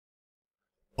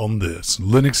On this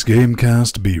Linux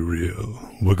Gamecast Be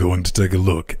Real, we're going to take a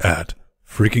look at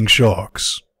Freaking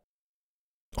Sharks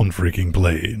on Freaking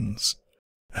Planes.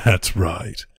 That's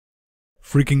right.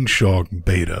 Freaking Shark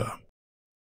Beta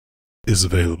is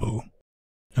available,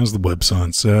 as the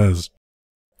website says.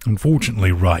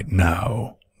 Unfortunately, right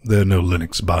now, there are no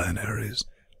Linux binaries,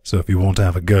 so if you want to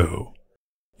have a go,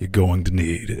 you're going to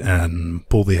need and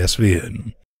pull the SV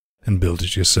in and build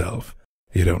it yourself.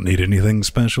 You don't need anything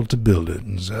special to build it,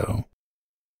 so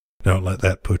don't let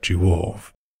that put you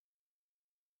off.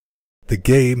 The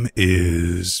game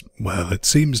is, well, it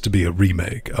seems to be a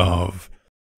remake of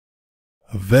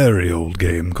a very old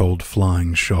game called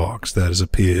Flying Sharks that has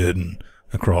appeared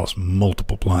across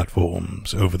multiple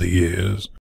platforms over the years.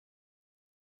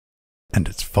 And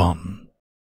it's fun.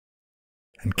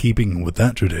 And keeping with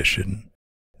that tradition,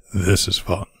 this is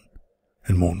fun.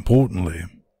 And more importantly,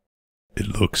 it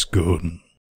looks good.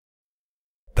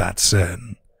 That said,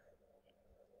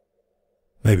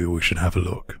 maybe we should have a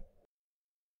look.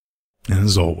 And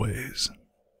as always,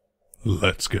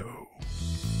 let's go.